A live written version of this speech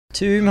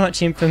Too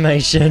much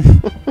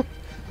information.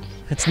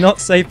 It's not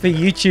safe for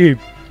YouTube.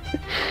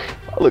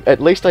 Look,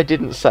 at least I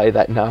didn't say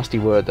that nasty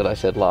word that I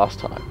said last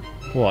time.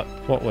 What?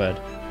 What word?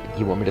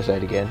 You want me to say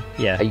it again?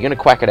 Yeah. Are you going to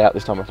quack it out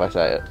this time if I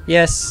say it?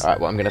 Yes. Alright,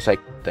 well I'm going to say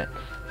then.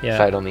 Yeah.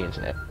 Say it on the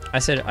internet. I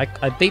said I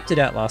beeped it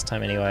out last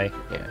time anyway.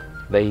 Yeah.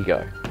 There you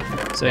go.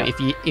 So now,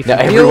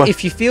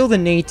 if you feel the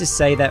need to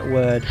say that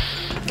word,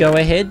 go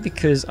ahead,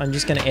 because I'm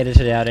just going to edit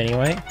it out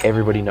anyway.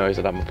 Everybody knows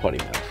that I'm a potty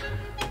mouth.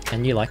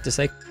 And you like to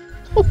say.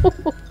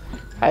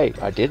 Hey,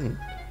 I didn't.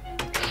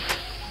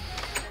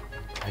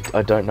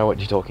 I don't know what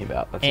you're talking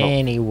about.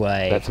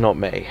 Anyway. That's not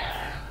me.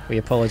 We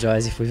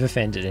apologise if we've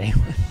offended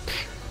anyone.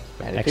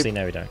 Man, Actually,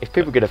 no, we don't. If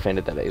people get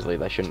offended that easily,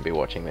 they shouldn't be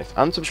watching this.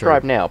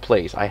 Unsubscribe now,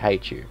 please. I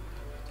hate you.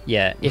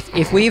 Yeah,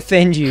 if we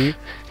offend you,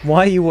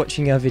 why are you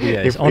watching our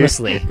videos,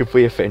 honestly? If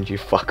we offend you,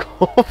 fuck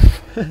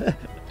off.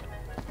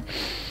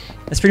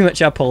 That's pretty much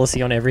our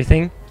policy on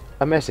everything.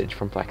 A message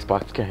from Black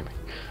Spikes Gaming.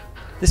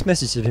 This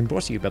message has been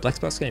brought to you by Black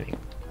Spikes Gaming.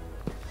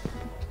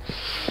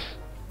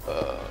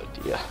 Oh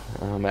dear.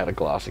 I'm out of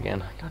glass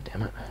again. God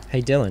damn it.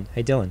 Hey Dylan,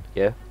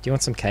 Yeah? do you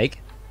want some cake?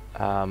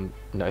 No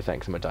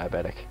thanks, I'm a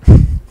diabetic.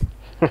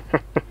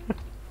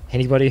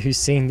 Anybody who's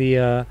seen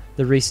the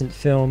recent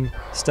film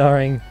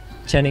starring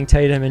Channing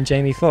Tatum and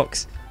Jamie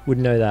Foxx would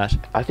know that.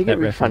 I think it'd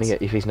be funny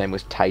if his name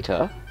was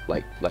Tater,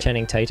 like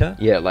Channing Tater.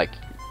 Yeah, like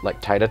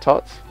Tater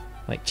Tots.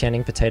 Like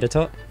Channing Potato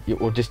Tot. Yeah,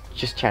 or just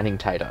Channing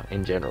Tater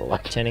in general,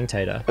 like Channing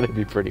Tater. That'd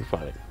be pretty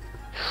funny.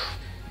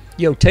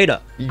 Yo, Tater.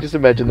 You just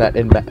imagine that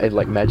in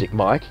like Magic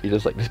Mike. You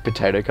just like this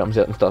potato comes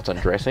out and starts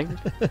undressing.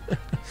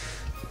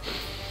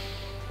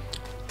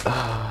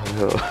 Oh,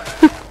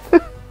 no.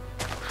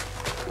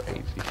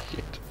 Crazy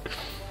shit.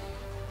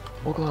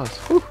 More glass.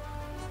 Whew.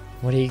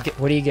 What do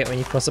you get when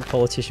you cross a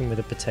politician with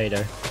a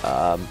potato?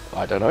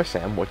 I don't know,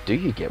 Sam. What do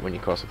you get when you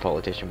cross a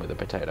politician with a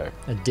potato?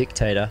 A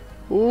dictator.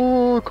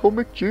 Oh,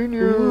 comic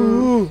genius!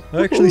 Ooh,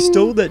 I actually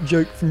stole that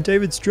joke from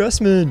David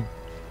Strassman.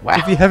 Wow.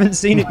 If you haven't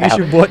seen it, you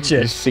should watch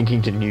it. Just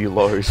sinking to new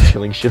lows,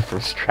 stealing shit from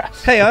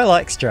Strass. Hey, I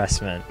like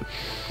Strassman.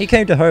 He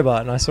came to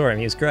Hobart and I saw him.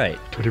 He was great.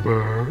 Teddy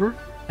bear.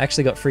 I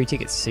actually got free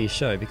tickets to see his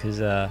show because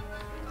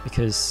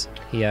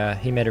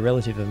he met a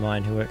relative of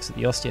mine who works at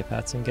the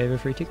osteopaths and gave her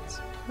free tickets.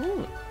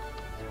 Hmm.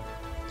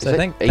 So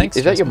thanks.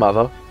 Is that your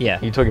mother? Yeah.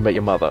 You're talking about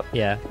your mother?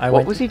 Yeah.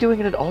 What was he doing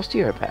at an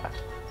osteopath?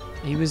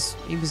 He was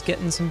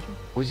getting some.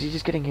 Was he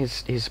just getting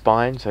his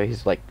spine, so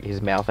his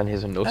mouth and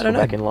his nostrils were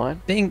back in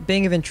line?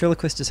 Being a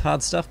ventriloquist is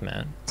hard stuff,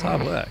 man. It's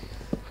hard work.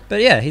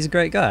 But yeah, he's a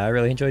great guy. I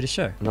really enjoyed his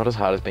show. Not as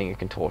hard as being a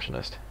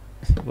contortionist.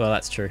 Well,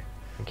 that's true.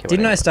 Okay,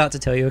 Didn't I start to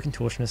tell you a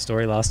contortionist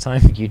story last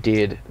time? You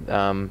did.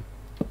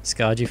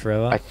 Scarred you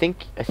forever. I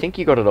think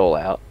you got it all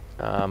out.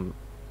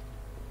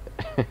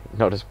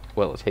 Not as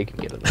well as he can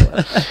get it all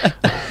out.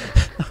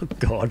 Oh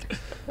God.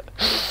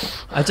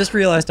 I just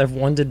realised I've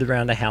wandered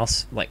around a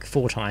house like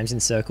 4 times in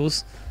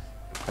circles.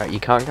 Alright, you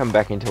can't come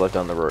back until I've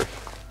done the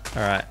roof.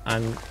 Alright,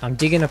 I'm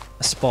digging a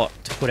spot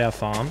to put our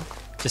farm.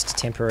 Just a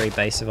temporary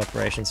base of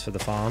operations for the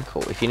farm.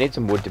 Cool. If you need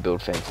some wood to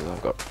build fences,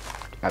 I've got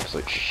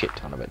absolute shit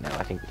ton of it now.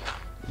 I think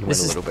you went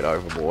a little bit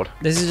overboard.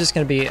 This is just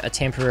going to be a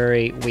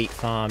temporary wheat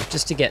farm,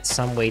 just to get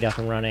some wheat up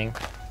and running.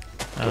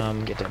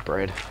 Get that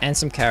bread. And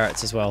some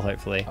carrots as well,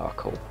 hopefully. Oh,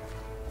 cool.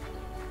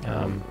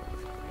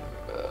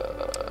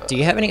 Do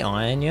you have any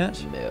iron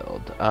yet?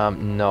 Milled.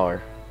 No.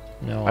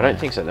 No. I don't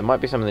think so. There might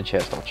be some in the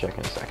chest. I'll check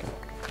in a second.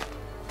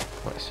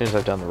 Well, as soon as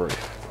I've done the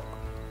roof,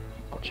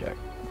 I'll check.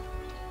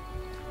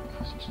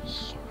 It's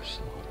so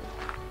slow.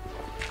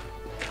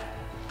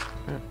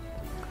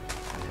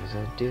 There's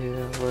a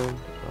Dylan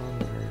on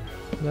the roof.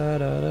 Da,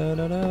 da, da,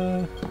 da,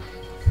 da.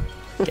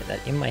 Get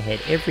that in my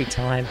head every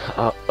time.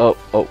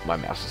 Oh, my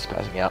mouse is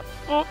spazzing out.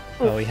 Oh,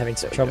 are we having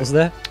some troubles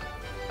there?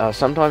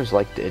 Sometimes,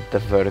 like, the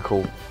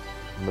vertical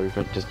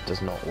movement just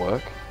does not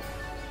work.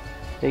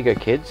 There you go,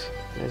 kids.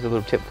 There's a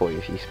little tip for you.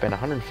 If you spend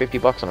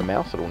 $150 on a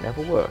mouse, it'll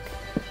never work.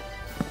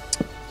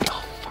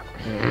 Oh, fuck.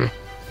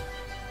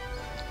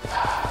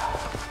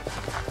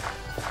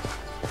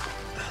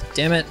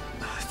 Damn it.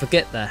 I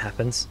forget that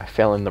happens. I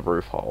fell in the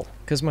roof hole.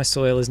 Because my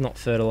soil is not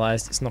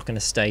fertilised, it's not going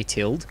to stay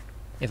tilled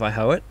if I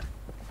hoe it.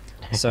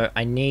 So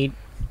I need...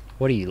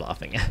 What are you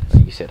laughing at?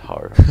 You said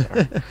hoe. I'm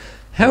sorry.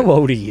 How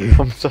old are you?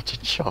 I'm such a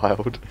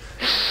child.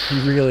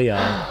 You really are.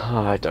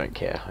 Oh, I don't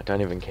care. I don't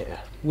even care.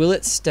 Will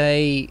it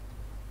stay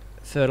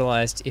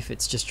fertilised if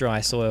it's just dry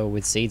soil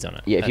with seeds on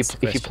it? Yeah, if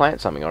you plant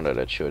something on it,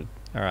 it should.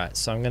 Alright,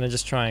 so I'm going to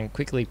just try and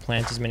quickly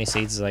plant as many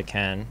seeds as I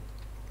can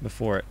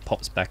before it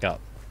pops back up.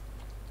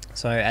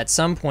 So at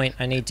some point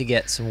I need to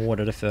get some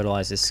water to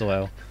fertilise this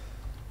soil.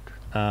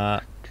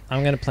 I'm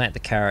going to plant the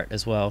carrot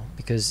as well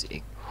because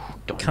it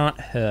can't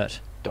hurt.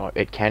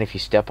 It can if you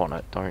step on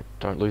it.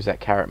 Don't lose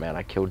that carrot, man.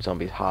 I killed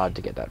zombies hard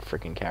to get that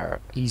freaking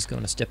carrot. He's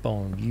gonna step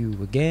on you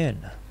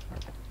again.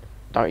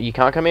 You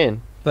can't come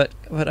in. But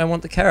I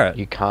want the carrot.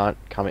 You can't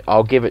come in.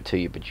 I'll give it to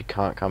you, but you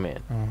can't come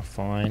in. Oh,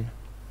 fine.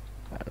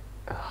 God,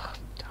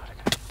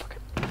 I can't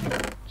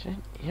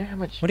fucking... You know how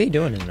much... What are you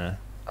doing in there?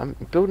 I'm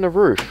building a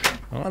roof.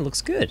 Oh, it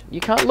looks good. You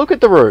can't look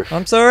at the roof.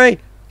 I'm sorry.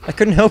 I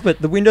couldn't help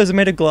it. The windows are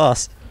made of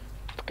glass.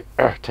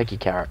 Take your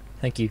carrot.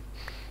 Thank you.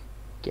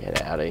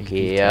 Get out of You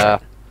here.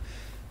 carrot.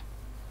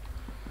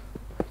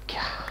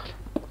 God.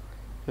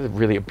 This is a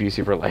really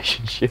abusive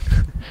relationship.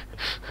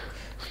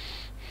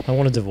 I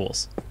want a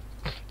divorce.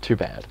 Too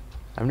bad.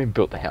 I haven't even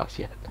built the house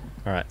yet.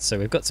 Alright, so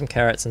we've got some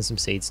carrots and some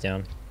seeds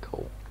down.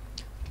 Cool.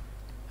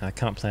 I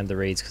can't plant the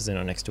reeds because they're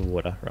not next to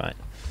water, right?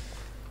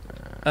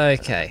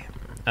 Okay.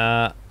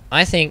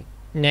 I think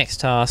next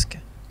task,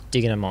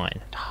 digging a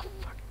mine. Oh,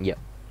 fuck. Yep.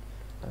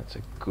 That's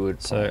a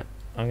good So plan.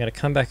 I'm going to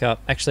come back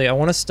up. Actually, I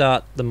want to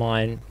start the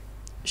mine.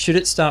 Should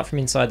it start from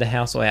inside the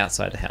house or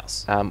outside the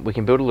house? We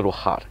can build a little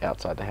hut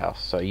outside the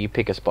house. So you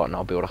pick a spot and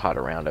I'll build a hut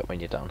around it when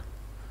you're done.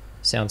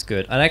 Sounds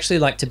good. I'd actually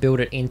like to build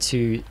it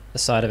into the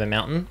side of a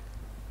mountain,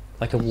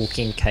 like a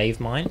walk-in cave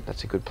mine.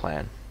 That's a good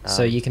plan.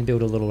 So you can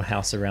build a little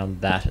house around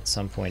that at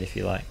some point if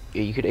you like.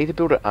 Yeah, you could either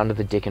build it under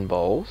the dick and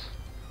balls,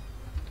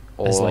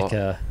 or As like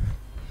a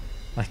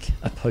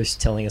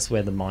post telling us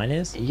where the mine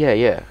is. yeah,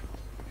 yeah.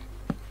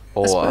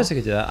 Or I suppose I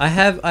could do that.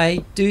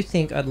 I do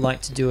think I'd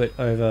like to do it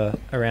over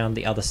around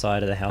the other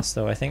side of the house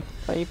though, I think.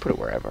 no, you put it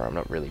wherever. I'm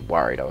not really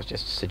worried. I was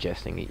just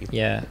suggesting that you.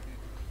 Yeah.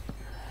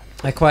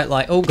 I quite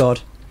like... Oh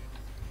god.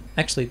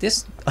 Actually,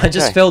 this... I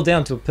just Okay. fell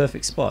down to a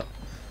perfect spot.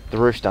 The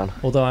roof's done.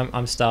 Although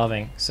I'm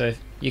starving, so if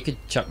you could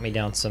chuck me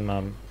down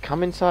some...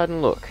 Come inside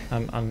and look.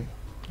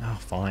 Oh,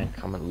 fine.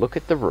 Come and look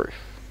at the roof.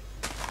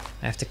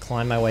 I have to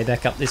climb my way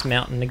back up this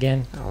mountain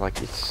again. Oh,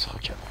 like it's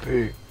such a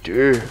big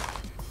dude.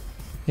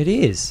 It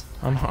is.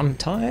 I'm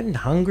tired and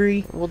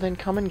hungry. Well, then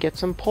come and get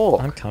some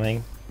pork. I'm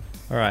coming.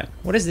 Alright,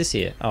 what is this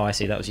here? Oh, I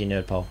see, that was your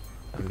nerd pole.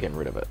 I'm getting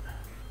rid of it.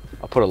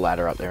 I'll put a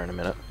ladder up there in a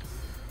minute.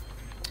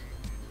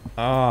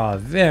 Oh,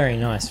 very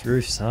nice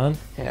roof, son.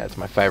 Yeah, it's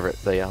my favourite.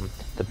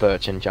 The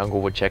birch and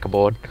junglewood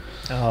checkerboard.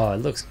 Oh, it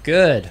looks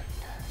good.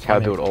 It's how I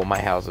I'm build all my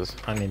houses.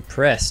 I'm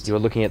impressed. You are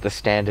looking at the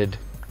standard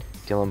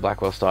Dylan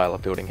Blackwell style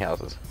of building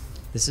houses.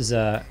 This is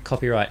a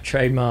copyright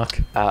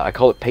trademark. I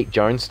call it Pete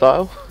Jones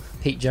style.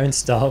 Pete Jones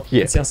style.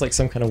 Yeah. It sounds like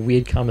some kind of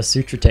weird Kama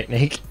Sutra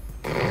technique.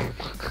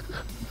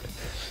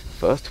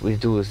 First, we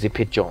do the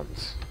Pete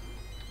Jones.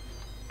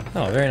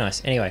 Oh, very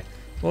nice. Anyway,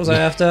 what was I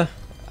after?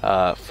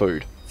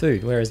 Food.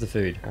 Food. Where is the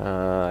food?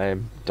 I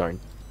don't.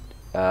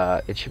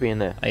 It should be in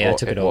there. Oh, yeah, I Or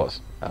took it all. was.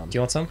 Do you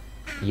want some?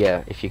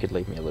 Yeah, if you could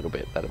leave me a little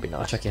bit, that'd be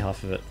nice. I'll chuck you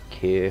half of it.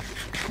 Here.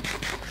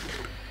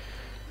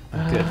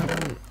 I'm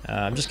good.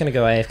 I'm just going to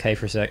go AFK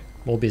for a sec.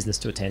 More business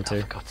to attend Oh,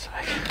 to. for God's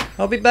sake.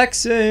 I'll be back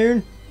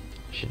soon.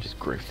 I should just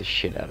grief the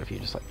shit out of you,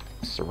 just like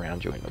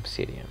surround you in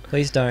obsidian.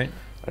 Please don't.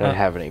 I don't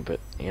have any, but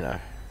you know.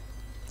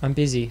 I'm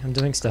busy. I'm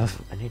doing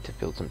stuff. I need to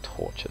build some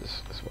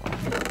torches as well.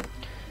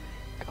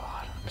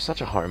 God, I'm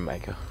such a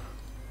homemaker.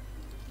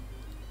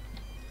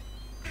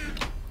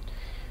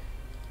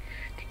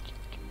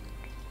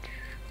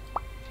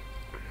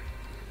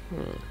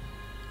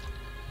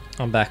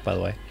 I'm back, by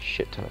the way.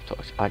 Shit ton of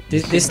torches.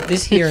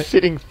 This here, It's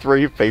sitting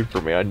 3 feet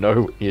from me. I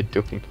know what you're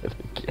doing it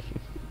again.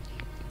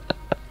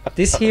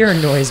 this here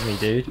annoys me,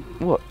 dude.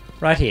 What?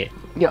 Right here.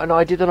 Yeah, no,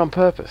 I did that on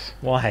purpose.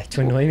 Why?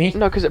 To annoy me?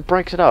 No, because it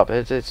breaks it up.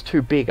 It's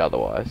too big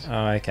otherwise.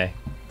 Oh, okay.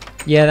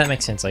 Yeah, that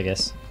makes sense, I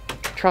guess.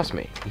 Trust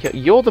me.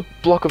 You're the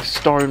block of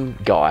stone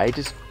guy.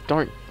 Just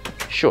don't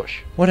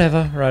shush.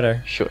 Whatever, righto.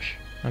 Shush.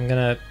 I'm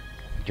gonna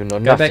You know go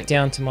nothing. back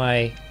down to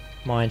my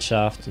mine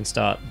shaft and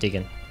start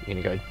digging.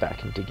 You're gonna go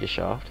back and dig your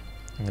shaft.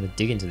 I'm gonna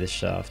dig into this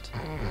shaft.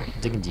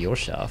 Dig into your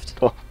shaft.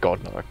 Oh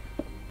God, no.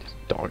 Just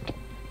don't.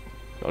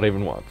 Not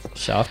even once.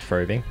 Shaft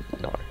probing.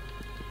 No.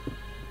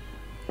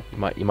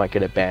 You might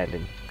get it banned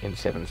in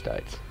 7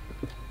 states.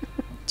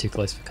 Too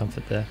close for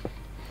comfort there.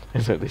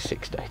 There's only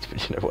 6 states,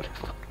 but you know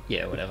whatever.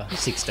 Yeah, whatever.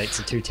 6 states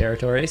and 2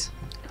 territories.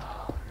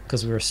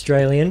 Because we're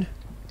Australian.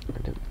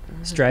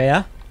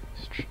 Australia.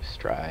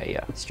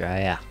 Australia.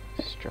 Australia.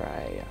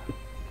 Australia.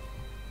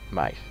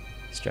 Mate.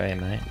 Australia,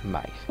 mate.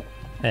 Mate.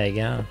 There you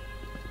go.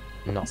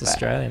 Not It's bad.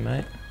 Australia,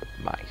 mate.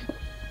 Mate.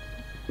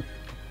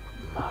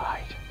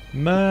 Mate.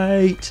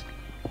 Mate.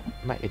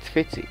 Mate, it's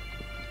Fitzy.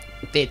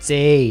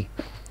 Fitzy.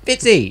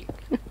 Fitzy.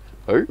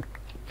 Who?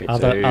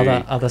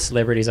 Fitzy. Other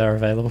celebrities are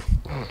available.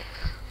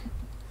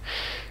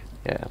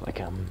 Yeah,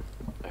 like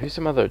who's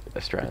some other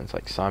Australians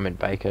like Simon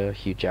Baker,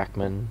 Hugh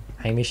Jackman,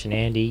 Hamish and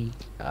Andy.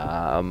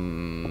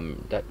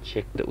 that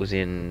chick that was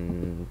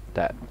in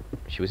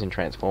she was in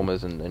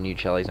Transformers and the new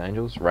Charlie's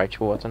Angels.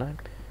 Rachel, what's her name?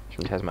 She's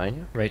from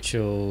Tasmania.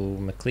 Rachel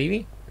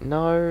McLeavy.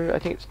 No, I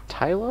think it's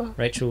Taylor.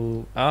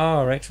 Rachel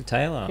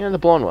Taylor. You know the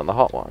blonde one, the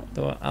hot one.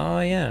 Oh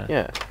yeah.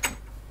 Yeah,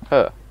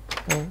 her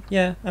Well,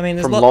 yeah. I mean,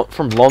 there's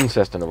from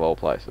Launceston of all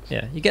places.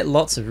 Yeah, you get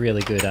lots of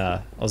really good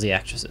Aussie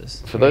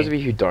actresses. For those of you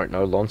who don't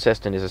know,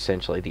 Launceston is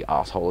essentially the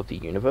asshole of the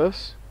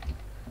universe.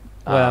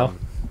 Well,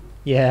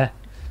 yeah.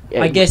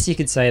 Yeah, I guess you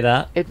could say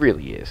that. it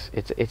really is.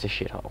 It's a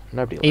shithole.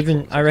 Nobody likes Even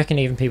Launceston. I reckon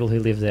even people who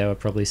live there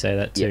would probably say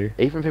that Yeah, too.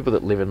 even people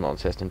that live in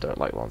Launceston don't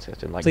like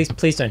Launceston. Like,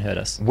 Please don't hurt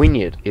us.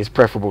 Wynyard is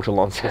preferable to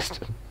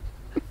Launceston.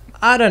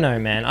 I don't know,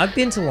 man. I've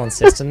been to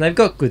Launceston. They've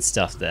got good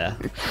stuff there.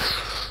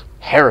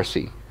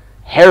 Heresy.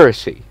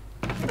 Heresy.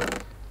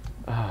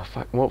 Oh,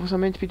 fuck. What was I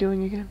meant to be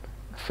doing again?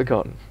 I've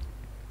forgotten.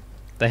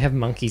 They have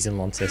monkeys in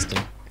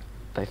Launceston.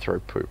 they throw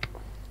poop.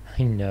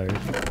 I know.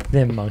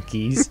 They're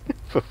monkeys.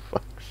 For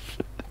fuck's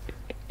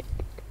sake.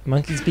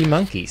 Monkeys be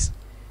monkeys.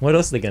 What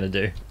else are they gonna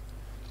do?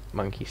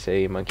 Monkey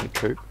see, monkey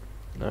poop?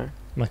 No?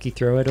 Monkey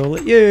throw it all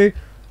at you.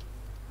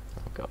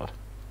 Oh god.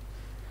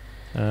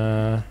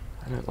 Uh,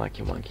 I don't like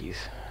your monkeys.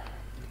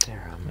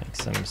 They're, make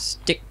some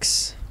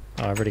sticks.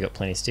 Oh, I've already got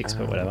plenty of sticks,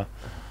 but whatever.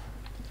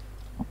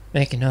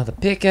 Make another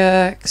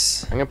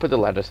pickaxe. I'm gonna put the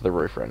ladder to the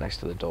roof right next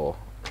to the door.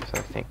 So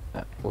I think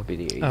that will be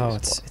the easiest Oh,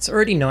 spot. it's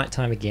already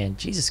nighttime again.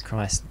 Jesus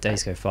Christ,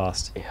 days go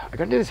fast. Yeah, I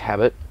got into this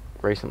habit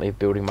recently of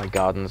building my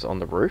gardens on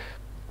the roof.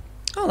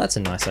 Oh, that's a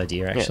nice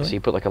idea, Yeah, actually. so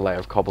you put like a layer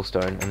of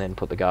cobblestone and then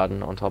put the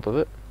garden on top of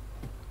it.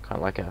 Kind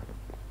of like a...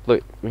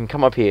 Look, we can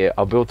come up here,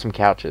 I'll build some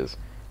couches.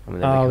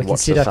 And then Oh, we can watch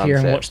sit the up here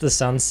and sunset. watch the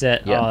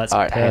sunset. Yeah. Oh, that's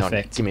Alright, hang on.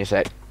 perfect. Give me a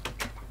sec.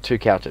 2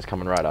 couches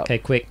coming right up. Okay,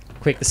 quick,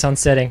 the sun's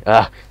setting.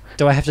 Ah,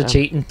 Do I have to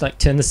cheat and like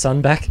turn the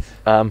sun back?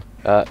 no.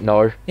 If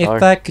no.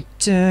 I could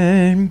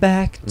turn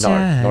back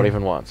time. No, not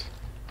even once.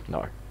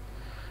 No.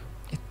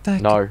 If I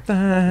No. could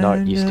find No,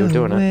 you're still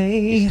doing a it. way.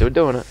 You're still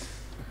doing it.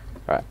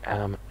 Alright,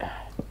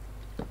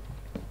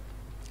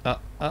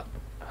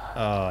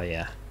 Oh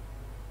yeah.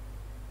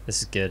 This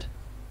is good.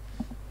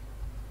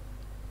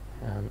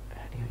 how do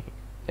you...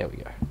 There we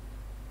go.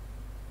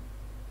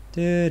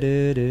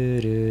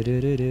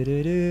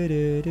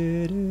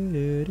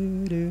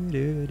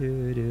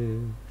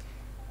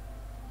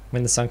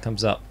 When the sun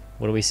comes up,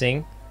 what do we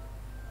sing?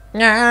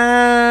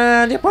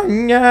 I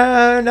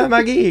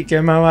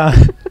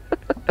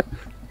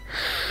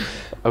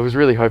was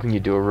really hoping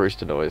you'd do a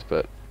rooster noise,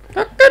 but...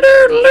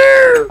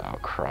 Oh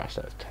Christ,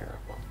 that's terrible.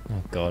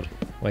 Oh god,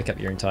 wake up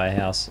your entire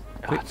house.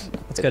 Quick,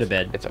 let's go to It's-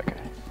 bed. It's okay.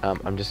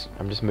 I'm just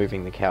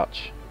moving the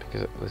couch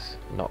because it was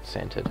not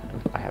centered,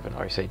 and I have an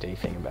OCD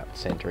thing about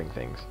centering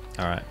things.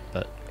 Alright,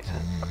 but It's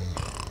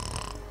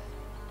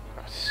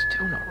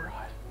still not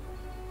right.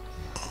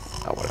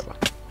 Oh, whatever.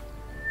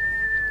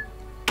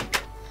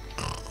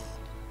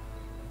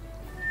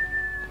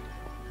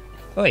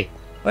 oi!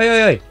 Oi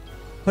oi oi!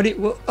 What do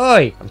you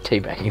oi! I'm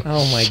teabagging.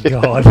 Oh my shit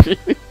God. out of you.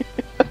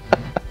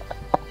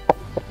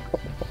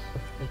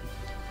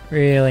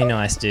 Really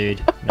nice,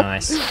 dude.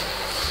 Nice.